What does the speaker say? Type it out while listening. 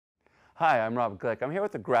Hi, I'm Rob Glick. I'm here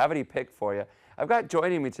with a gravity pick for you. I've got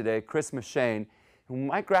joining me today Chris Mashane.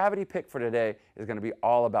 My gravity pick for today is going to be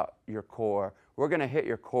all about your core. We're going to hit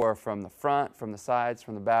your core from the front, from the sides,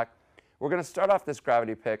 from the back. We're going to start off this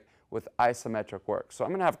gravity pick with isometric work. So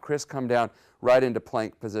I'm going to have Chris come down right into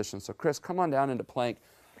plank position. So Chris, come on down into plank.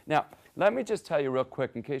 Now, let me just tell you real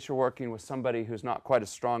quick, in case you're working with somebody who's not quite as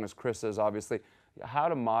strong as Chris is, obviously, how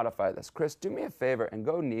to modify this. Chris, do me a favor and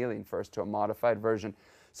go kneeling first to a modified version.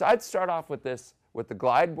 So I'd start off with this, with the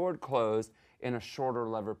glide board closed in a shorter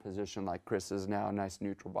lever position like Chris is now, a nice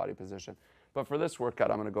neutral body position. But for this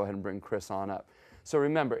workout, I'm going to go ahead and bring Chris on up. So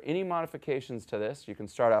remember, any modifications to this, you can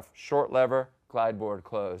start off short lever, glide board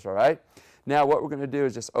closed, all right? Now what we're going to do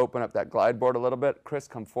is just open up that glide board a little bit. Chris,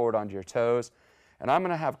 come forward onto your toes. And I'm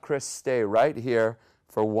going to have Chris stay right here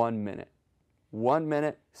for 1 minute. 1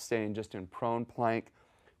 minute, staying just in prone plank.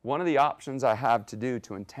 One of the options I have to do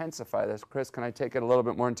to intensify this, Chris, can I take it a little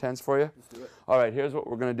bit more intense for you? Let's do it. All right, here's what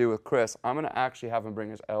we're going to do with Chris. I'm going to actually have him bring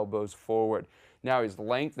his elbows forward. Now he's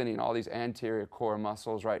lengthening all these anterior core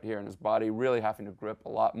muscles right here in his body, really having to grip a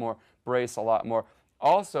lot more, brace a lot more.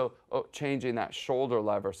 Also, changing that shoulder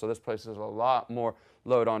lever, so this places a lot more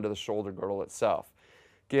load onto the shoulder girdle itself.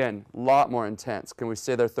 Again, a lot more intense. Can we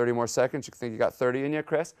stay there 30 more seconds? You think you got 30 in you,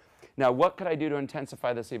 Chris? Now, what could I do to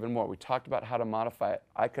intensify this even more? We talked about how to modify it.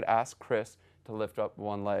 I could ask Chris to lift up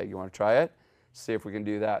one leg. You want to try it? See if we can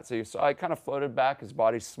do that. So you saw I kind of floated back. His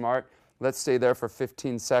body's smart. Let's stay there for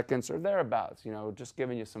 15 seconds or thereabouts, you know, just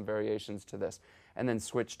giving you some variations to this. And then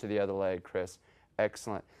switch to the other leg, Chris.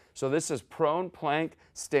 Excellent. So this is prone plank,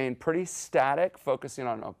 staying pretty static, focusing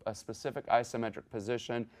on a specific isometric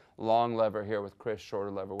position. Long lever here with Chris,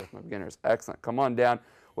 shorter lever with my beginners. Excellent. Come on down.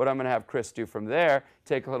 What I'm going to have Chris do from there,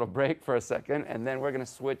 take a little break for a second, and then we're going to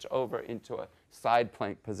switch over into a side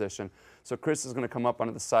plank position. So Chris is going to come up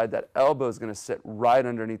onto the side. That elbow is going to sit right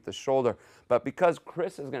underneath the shoulder. But because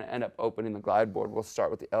Chris is going to end up opening the glide board, we'll start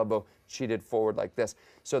with the elbow cheated forward like this,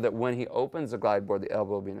 so that when he opens the glide board, the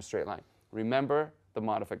elbow will be in a straight line. Remember, the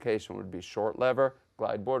modification would be short lever,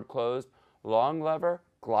 glide board closed, long lever,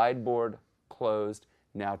 glide board closed.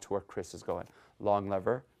 Now to where Chris is going. Long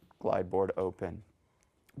lever, glide board open.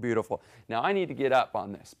 Beautiful. Now I need to get up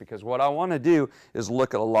on this because what I want to do is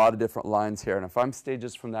look at a lot of different lines here. And if I'm staged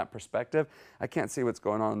just from that perspective, I can't see what's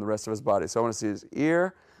going on in the rest of his body. So I want to see his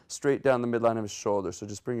ear straight down the midline of his shoulder. So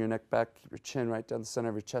just bring your neck back, keep your chin right down the center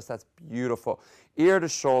of your chest. That's beautiful. Ear to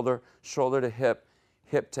shoulder, shoulder to hip,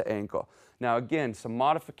 hip to ankle. Now again, some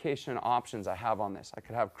modification options I have on this. I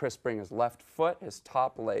could have Chris bring his left foot, his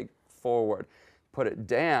top leg forward, put it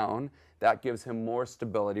down. That gives him more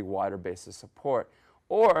stability, wider base of support.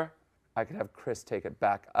 Or I could have Chris take it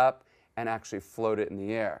back up and actually float it in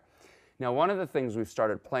the air. Now, one of the things we've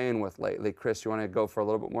started playing with lately, Chris, you want to go for a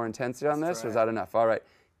little bit more intensity on this, or is that enough? All right,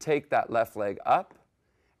 take that left leg up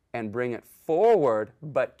and bring it forward,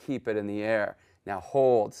 but keep it in the air. Now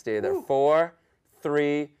hold, stay there. Ooh. 4,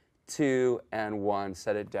 3, 2, and 1.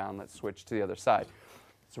 Set it down. Let's switch to the other side.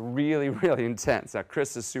 It's really, really intense. Now,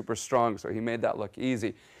 Chris is super strong, so he made that look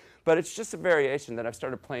easy. But it's just a variation that I've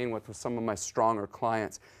started playing with some of my stronger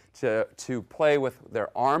clients to play with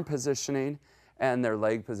their arm positioning and their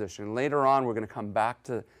leg position. Later on, we're going to come back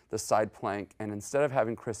to the side plank, and instead of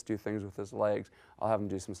having Chris do things with his legs, I'll have him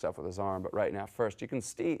do some stuff with his arm. But right now, first, you can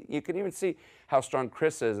even see how strong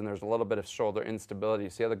Chris is, and there's a little bit of shoulder instability.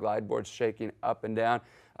 You see how the glide board's shaking up and down,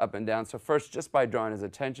 up and down. So first, just by drawing his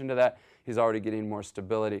attention to that, he's already getting more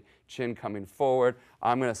stability. Chin coming forward.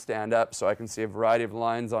 I'm going to stand up so I can see a variety of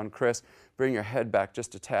lines on Chris. Bring your head back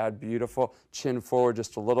just a tad. Beautiful. Chin forward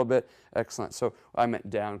just a little bit. Excellent. So I meant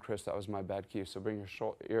down, Chris. That was my bad cue. So bring your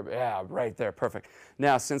shoulder, yeah, right there. Perfect.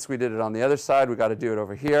 Now, since we did it on the other side, we got to do it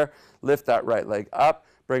over here. Lift that right leg up.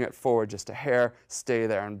 Bring it forward just a hair. Stay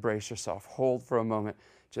there and brace yourself. Hold for a moment.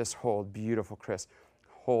 Just hold. Beautiful, Chris.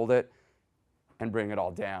 Hold it and bring it all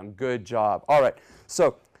down. Good job. All right.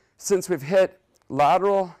 So since we've hit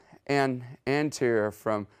lateral and anterior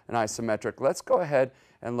from an isometric, let's go ahead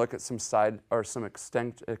and look at some side or some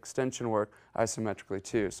extension work isometrically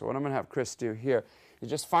too. So what I'm going to have Chris do here is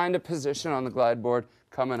just find a position on the glide board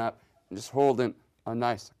coming up and just holding a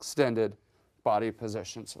nice extended body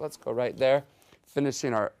position. So let's go right there,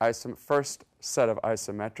 finishing our first set of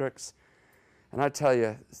isometrics. And I tell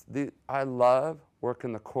you, I love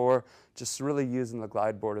working the core, just really using the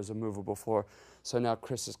glide board as a movable floor. So now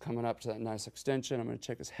Chris is coming up to that nice extension. I'm going to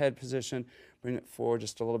check his head position, bring it forward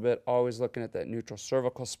just a little bit, always looking at that neutral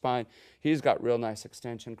cervical spine. He's got real nice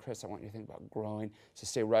extension. Chris, I want you to think about growing. So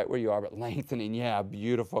stay right where you are, but lengthening. Yeah,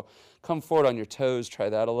 beautiful. Come forward on your toes. Try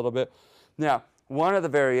that a little bit. Now, one of the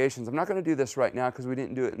variations, I'm not going to do this right now because we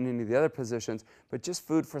didn't do it in any of the other positions, but just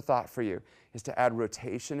food for thought for you is to add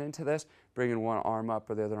rotation into this, bringing one arm up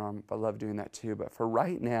or the other arm. I love doing that too, but for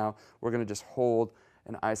right now, we're going to just hold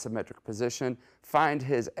an isometric position, find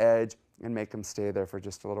his edge, and make him stay there for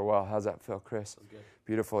just a little while. How's that feel, Chris? Okay.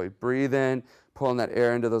 Beautiful. You breathe in, pulling that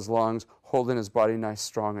air into those lungs, holding his body nice,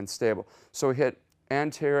 strong, and stable. So we hit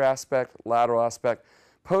anterior aspect, lateral aspect,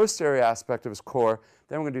 posterior aspect of his core.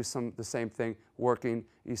 Then we're going to do the same thing, working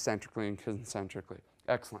eccentrically and concentrically.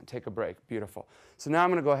 Excellent. Take a break. Beautiful. So now I'm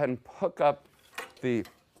going to go ahead and hook up the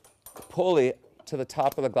pulley to the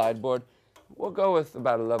top of the glide board. We'll go with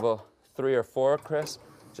about a level 3 or 4, Chris,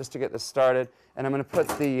 just to get this started. And I'm going to put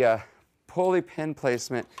the pulley pin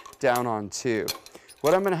placement down on 2.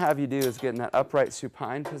 What I'm going to have you do is get in that upright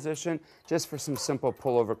supine position just for some simple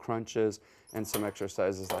pullover crunches and some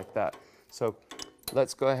exercises like that. So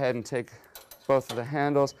let's go ahead and take both of the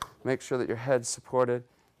handles. Make sure that your head's supported.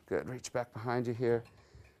 Good. Reach back behind you here.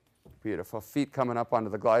 Beautiful. Feet coming up onto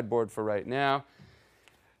the glide board for right now.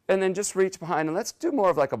 And then just reach behind, and let's do more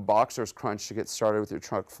of like a boxer's crunch to get started with your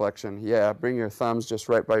trunk flexion. Yeah, bring your thumbs just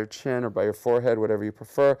right by your chin or by your forehead, whatever you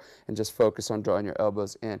prefer, and just focus on drawing your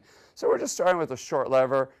elbows in. So we're just starting with a short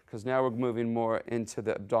lever because now we're moving more into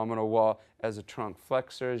the abdominal wall as a trunk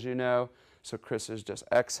flexor, as you know. So Chris is just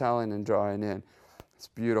exhaling and drawing in. It's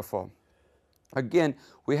beautiful. Again,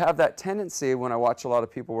 we have that tendency when I watch a lot of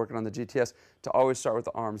people working on the GTS to always start with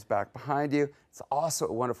the arms back behind you. It's also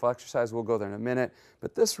a wonderful exercise. We'll go there in a minute.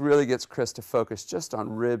 But this really gets Chris to focus just on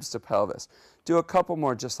ribs to pelvis. Do a couple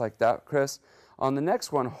more just like that, Chris. On the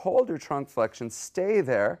next one, hold your trunk flexion. Stay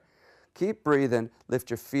there. Keep breathing. Lift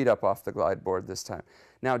your feet up off the glide board this time.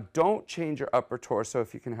 Now, don't change your upper torso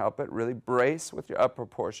if you can help it. Really brace with your upper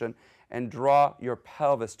portion and draw your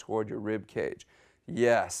pelvis toward your rib cage.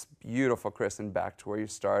 Yes, beautiful, Chris, and back to where you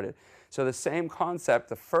started. So the same concept,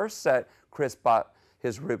 the first set, Chris brought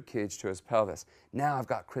his rib cage to his pelvis. Now I've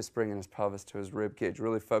got Chris bringing his pelvis to his rib cage,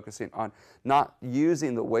 really focusing on not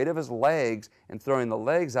using the weight of his legs and throwing the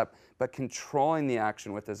legs up, but controlling the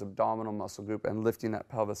action with his abdominal muscle group and lifting that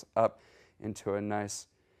pelvis up into a nice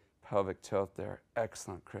pelvic tilt there.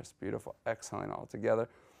 Excellent, Chris, beautiful. Exhaling all together.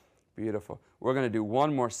 Beautiful. We're going to do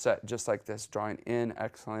one more set just like this, drawing in,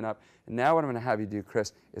 exhaling up. And now what I'm going to have you do,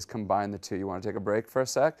 Chris, is combine the two. You want to take a break for a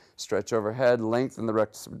sec, stretch overhead, lengthen the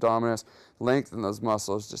rectus abdominis, lengthen those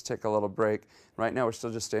muscles, just take a little break. Right now we're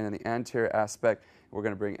still just staying in the anterior aspect. We're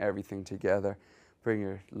going to bring everything together. Bring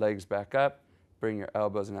your legs back up, bring your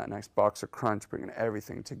elbows in that nice boxer crunch, bringing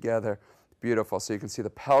everything together. Beautiful. So you can see the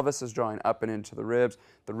pelvis is drawing up and into the ribs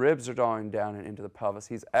are drawing down and into the pelvis.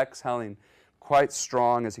 He's exhaling quite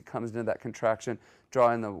strong as he comes into that contraction,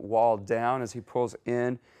 drawing the wall down as he pulls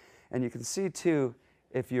in. And you can see too,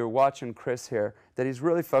 if you're watching Chris here, that he's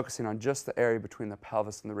really focusing on just the area between the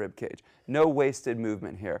pelvis and the rib cage. No wasted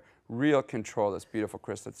movement here. Real control. That's beautiful,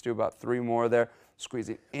 Chris. Let's do about 3 more there.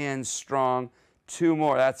 Squeezing in strong. 2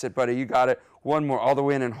 more. That's it, buddy. You got it. 1 more. All the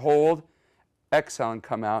way in and hold. Exhale and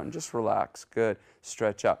come out and just relax. Good.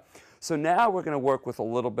 Stretch out. So now we're going to work with a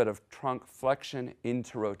little bit of trunk flexion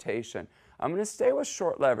into rotation. I'm going to stay with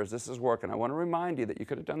short levers. This is working. I want to remind you that you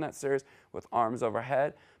could have done that series with arms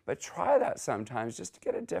overhead, but try that sometimes just to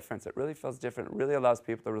get a difference. It really feels different. It really allows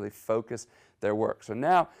people to really focus their work. So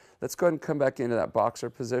now let's go ahead and come back into that boxer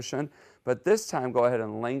position, but this time go ahead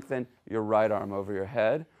and lengthen your right arm over your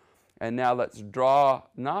head. And now let's draw,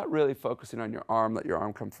 not really focusing on your arm, let your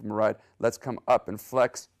arm come from the right. Let's come up and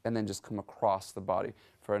flex and then just come across the body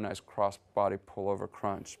for a nice cross body pullover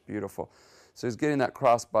crunch. Beautiful. So he's getting that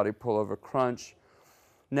cross-body pullover crunch.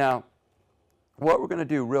 Now, what we're going to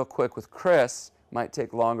do real quick with Chris, might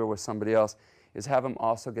take longer with somebody else, is have him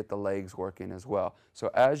also get the legs working as well.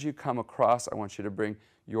 So as you come across, I want you to bring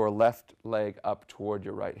your left leg up toward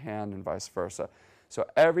your right hand and vice versa. So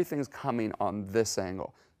everything's coming on this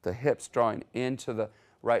angle. The hips drawing into the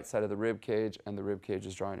right side of the rib cage, and the rib cage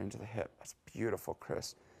is drawing into the hip. That's beautiful,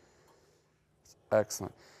 Chris. That's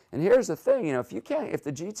excellent. And here's the thing, you know, if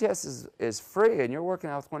the GTS is free and you're working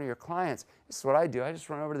out with one of your clients, this is what I do. I just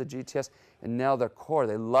run over to the GTS and nail their core.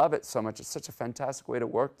 They love it so much. It's such a fantastic way to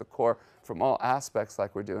work the core from all aspects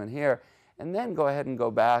like we're doing here. And then go ahead and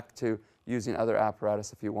go back to using other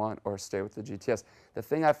apparatus if you want, or stay with the GTS. The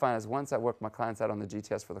thing I find is once I work my clients out on the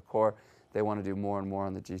GTS for the core, they want to do more and more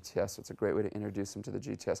on the GTS. So it's a great way to introduce them to the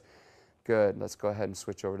GTS. Good. Let's go ahead and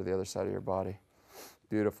switch over to the other side of your body.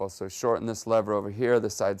 Beautiful. So shorten this lever over here.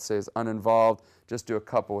 This side stays uninvolved. Just do a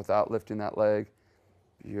couple without lifting that leg.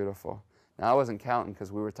 Beautiful. Now I wasn't counting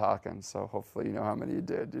because we were talking, so hopefully you know how many you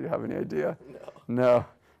did. Do you have any idea? No. No.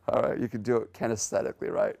 All right. You can do it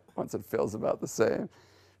kinesthetically, right? Once it feels about the same.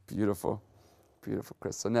 Beautiful. Beautiful,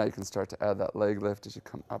 Chris. So now you can start to add that leg lift as you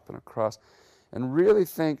come up and across. And really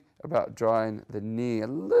think about drawing the knee a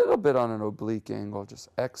little bit on an oblique angle. Just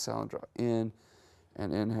exhale and draw in,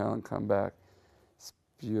 and inhale and come back. It's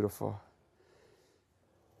beautiful.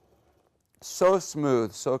 So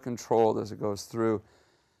smooth, so controlled as it goes through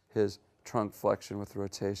his trunk flexion with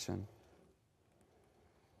rotation.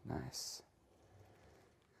 Nice.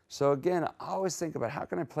 So again, I always think about how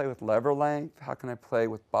can I play with lever length? How can I play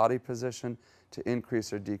with body position to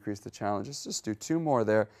increase or decrease the challenge? Let's just do 2 more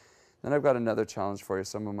there. Then I've got another challenge for you,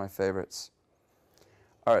 some of my favorites.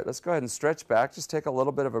 All right, let's go ahead and stretch back. Just take a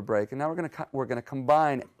little bit of a break. And now we're going to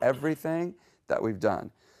combine everything that we've done.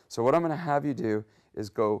 So what I'm going to have you do is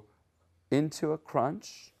go into a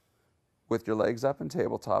crunch with your legs up and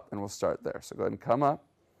tabletop, and we'll start there. So go ahead and come up,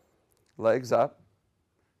 legs up,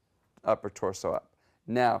 upper torso up.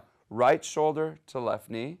 Now, right shoulder to left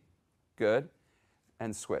knee, good,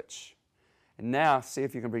 and switch. And now, see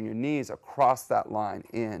if you can bring your knees across that line,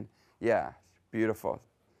 in. Yeah, beautiful.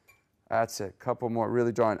 That's it, couple more,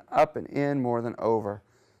 really drawing up and in more than over.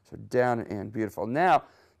 So down and in, beautiful. Now,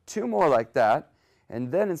 2 more like that,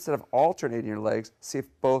 and then instead of alternating your legs, see if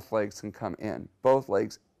both legs can come in. Both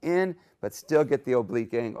legs in, but still get the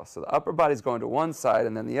oblique angle. So the upper body's going to one side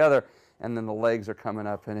and then the other, and then the legs are coming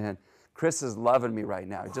up and in. Chris is loving me right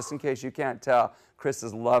now. Just in case you can't tell, Chris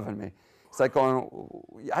is loving me. It's like going,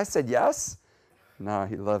 I said yes? No,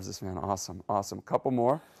 he loves this, man. Awesome, awesome. A couple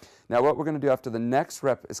more. Now what we're going to do after the next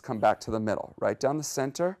rep is come back to the middle. Right down the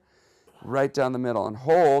center, right down the middle, and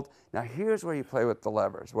hold. Now here's where you play with the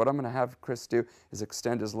levers. What I'm going to have Chris do is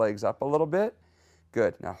extend his legs up a little bit.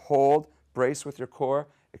 Good. Now hold, brace with your core,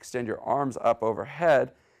 extend your arms up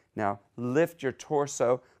overhead. Now lift your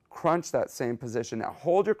torso, crunch that same position. Now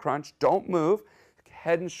hold your crunch, don't move.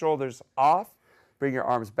 Head and shoulders off. Bring your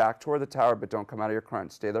arms back toward the tower, but don't come out of your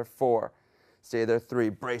crunch. Stay there, 4. Stay there, 3.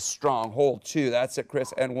 Brace strong, hold 2. That's it,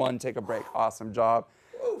 Chris. And 1, take a break. Awesome job.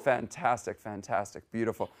 Fantastic, fantastic,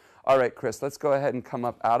 beautiful. All right, Chris, let's go ahead and come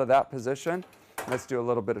up out of that position. Let's do a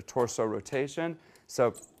little bit of torso rotation.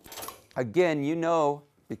 So again, you know,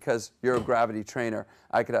 because you're a gravity trainer,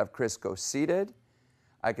 I could have Chris go seated.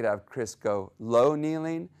 I could have Chris go low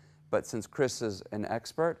kneeling. But since Chris is an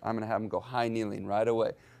expert, I'm going to have him go high kneeling right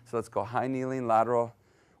away. So let's go high kneeling, lateral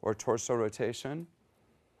or torso rotation.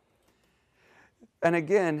 And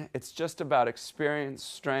again, it's just about experience,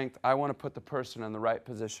 strength. I want to put the person in the right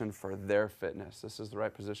position for their fitness. This is the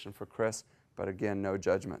right position for Chris, but again, no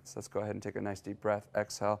judgments. Let's go ahead and take a nice deep breath,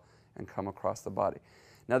 exhale, and come across the body.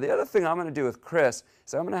 Now the other thing I'm going to do with Chris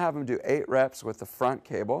is I'm going to have him do 8 reps with the front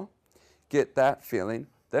cable, get that feeling.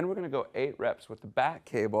 Then we're going to go 8 reps with the back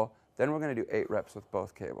cable. Then we're going to do 8 reps with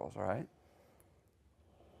both cables, all right?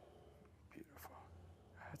 Beautiful.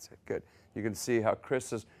 That's it, good. You can see how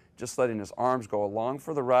Chris is just letting his arms go along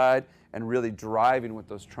for the ride and really driving with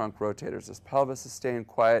those trunk rotators. His pelvis is staying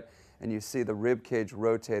quiet, and you see the rib cage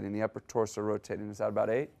rotating, the upper torso rotating. Is that about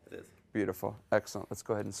 8? It is. Beautiful. Excellent. Let's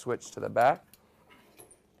go ahead and switch to the back.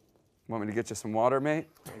 Want me to get you some water, mate?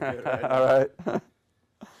 Right all right.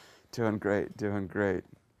 Doing great, doing great.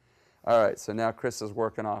 All right, so now Chris is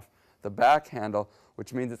working off the back handle,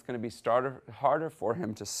 which means it's going to be harder for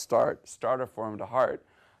him to start, harder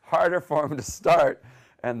for him to start,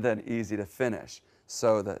 and then easy to finish.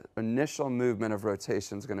 So the initial movement of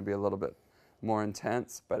rotation is going to be a little bit more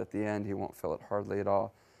intense, but at the end he won't feel it hardly at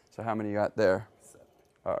all. So how many you got there? 7.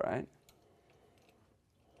 All right.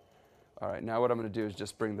 All right, now what I'm going to do is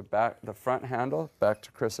just bring the front handle back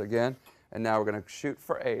to Chris again. And now we're going to shoot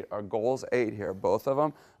for 8. Our goal's 8 here, both of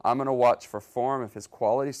them. I'm going to watch for form. If his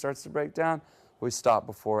quality starts to break down, we stop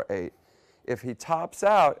before 8. If he tops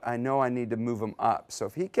out, I know I need to move him up. So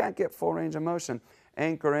if he can't get full range of motion,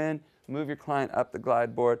 anchor in, move your client up the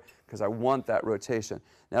glide board, because I want that rotation.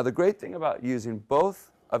 Now the great thing about using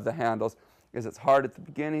both of the handles is it's hard at the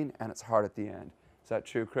beginning and it's hard at the end. Is that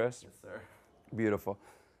true, Chris? Yes, sir. Beautiful.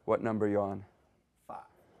 What number are you on? 5.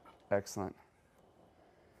 Excellent.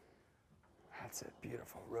 That's it,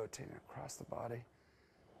 beautiful, rotating across the body.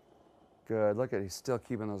 Good, look at it, he's still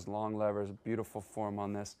keeping those long levers, beautiful form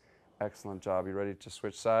on this. Excellent job, you ready to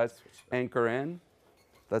switch sides? Anchor in,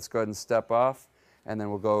 let's go ahead and step off, and then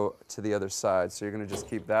we'll go to the other side. So you're gonna just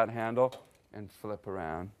keep that handle and flip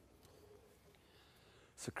around.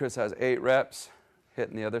 So Chris has 8 reps,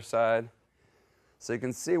 hitting the other side. So you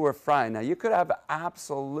can see we're frying. Now you could have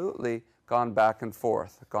absolutely gone back and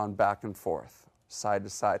forth, side to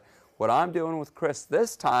side. What I'm doing with Chris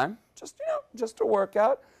this time, just a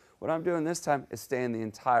workout, what I'm doing this time is staying the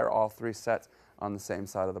entire all 3 sets on the same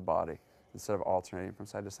side of the body instead of alternating from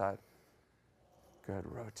side to side. Good,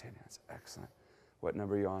 rotating, that's excellent. What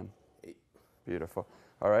number are you on? 8. Beautiful.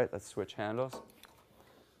 All right, let's switch handles.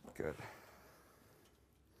 Good.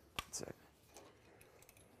 That's it.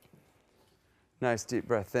 Nice deep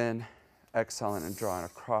breath in. Exhaling and drawing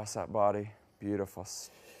across that body. Beautiful.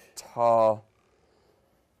 Tall.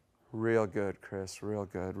 Real good, Chris. Real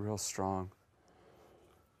good. Real strong.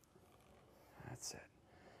 That's it.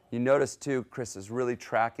 You notice too, Chris is really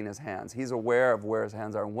tracking his hands. He's aware of where his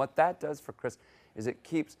hands are. And what that does for Chris is it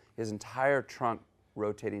keeps his entire trunk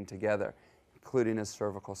rotating together, including his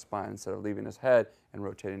cervical spine, instead of leaving his head and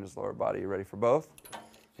rotating his lower body. You ready for both?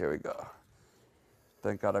 Here we go.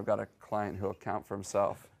 Thank God I've got a client who'll count for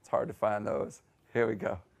himself. It's hard to find those. Here we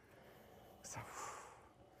go.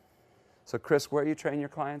 So Chris, where are you training your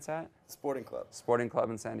clients at? Sporting Club. Sporting Club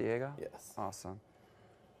in San Diego? Yes. Awesome.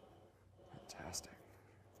 Fantastic.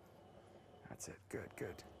 That's it. Good,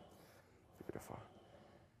 good. Beautiful.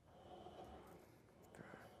 Good.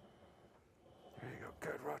 There you go.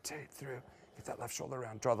 Good. Rotate through. Get that left shoulder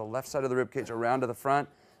around. Draw the left side of the rib cage around to the front.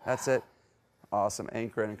 That's it. Awesome.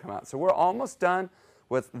 Anchor in and come out. So we're almost done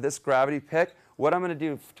with this gravity pick. What I'm going to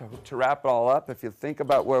do to wrap it all up, if you think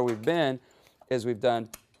about where we've been, is we've done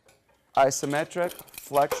isometric,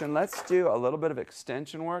 flexion. Let's do a little bit of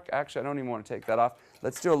extension work. Actually, I don't even want to take that off.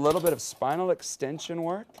 Let's do a little bit of spinal extension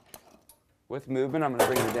work with movement. I'm going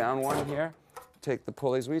to bring you down one here. Take the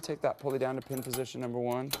pulleys. Will you take that pulley down to pin position number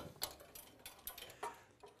 1?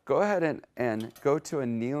 Go ahead and go to a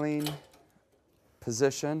kneeling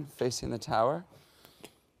position facing the tower.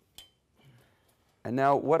 And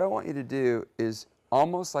now what I want you to do is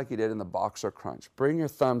almost like you did in the boxer crunch. Bring your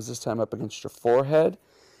thumbs this time up against your forehead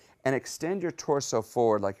and extend your torso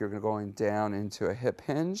forward like you're going down into a hip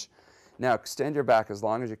hinge. Now extend your back as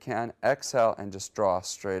long as you can. Exhale and just draw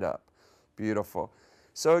straight up. Beautiful.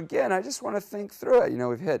 So again, I just want to think through it. You know,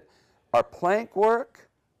 we've hit our plank work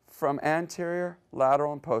from anterior,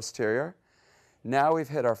 lateral, and posterior. Now we've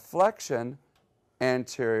hit our flexion,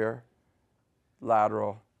 anterior,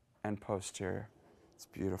 lateral, and posterior. It's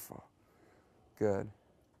beautiful. Good.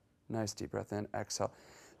 Nice deep breath in. Exhale.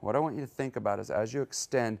 What I want you to think about is as you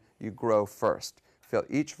extend, you grow first. Feel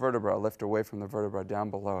each vertebra lift away from the vertebra down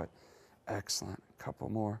below it. Excellent. A couple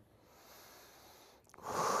more.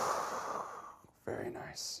 Very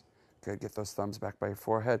nice. Good. Get those thumbs back by your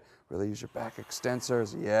forehead. Really use your back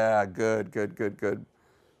extensors. Yeah, good, good, good, good.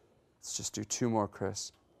 Let's just do 2 more,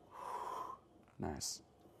 Chris. Nice.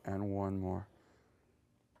 And 1 more.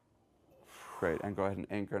 Great. And go ahead and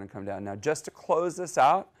anchor and come down. Now, just to close this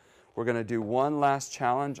out, we're going to do one last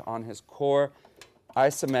challenge on his core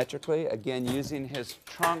isometrically. Again, using his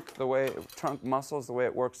trunk muscles the way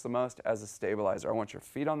it works the most as a stabilizer. I want your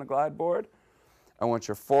feet on the glide board. I want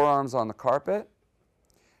your forearms on the carpet.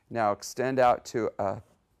 Now extend out to a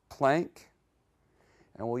plank.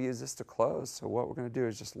 And we'll use this to close. So what we're going to do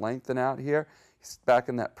is just lengthen out here. He's back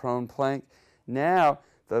in that prone plank. Now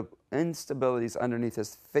the instability is underneath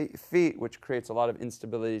his feet, which creates a lot of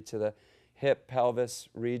instability to the hip pelvis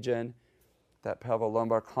region, that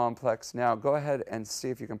pelvo-lumbar complex. Now go ahead and see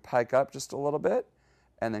if you can pike up just a little bit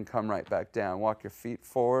and then come right back down. Walk your feet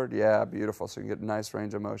forward. Yeah, beautiful. So you can get a nice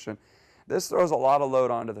range of motion. This throws a lot of load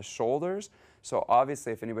onto the shoulders. So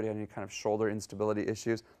obviously if anybody had any kind of shoulder instability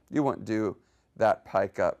issues, you wouldn't do that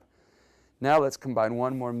pike up. Now let's combine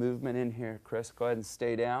one more movement in here. Chris, go ahead and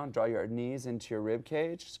stay down. Draw your knees into your rib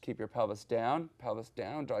cage. Just keep your pelvis down. Pelvis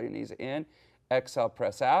down. Draw your knees in. Exhale,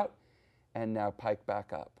 press out. And now pike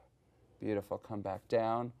back up. Beautiful. Come back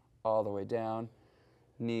down, all the way down.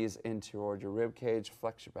 Knees in toward your rib cage.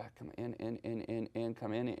 Flex your back. Come in, in.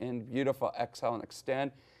 Come in. Beautiful. Exhale and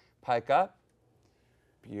extend. Pike up.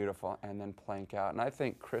 Beautiful. And then plank out. And I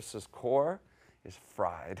think Chris's core is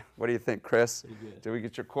fried. What do you think, Chris? Pretty good. Did we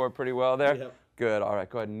get your core pretty well there? Yep. Good. All right.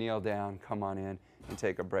 Go ahead and kneel down. Come on in and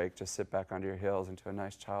take a break. Just sit back onto your heels into a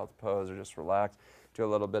nice child's pose or just relax. Do a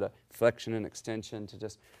little bit of flexion and extension to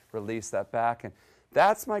just release that back. And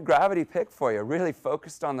that's my gravity pick for you. Really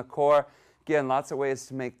focused on the core. Again, lots of ways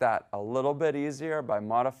to make that a little bit easier by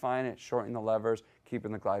modifying it, shortening the levers,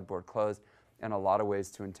 keeping the glide board closed, and a lot of ways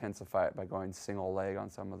to intensify it by going single leg on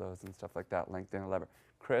some of those and stuff like that, lengthening the lever.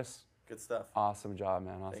 Chris? Good stuff. Awesome job,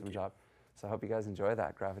 man. Awesome job. So I hope you guys enjoy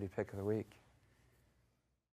that gravity pick of the week.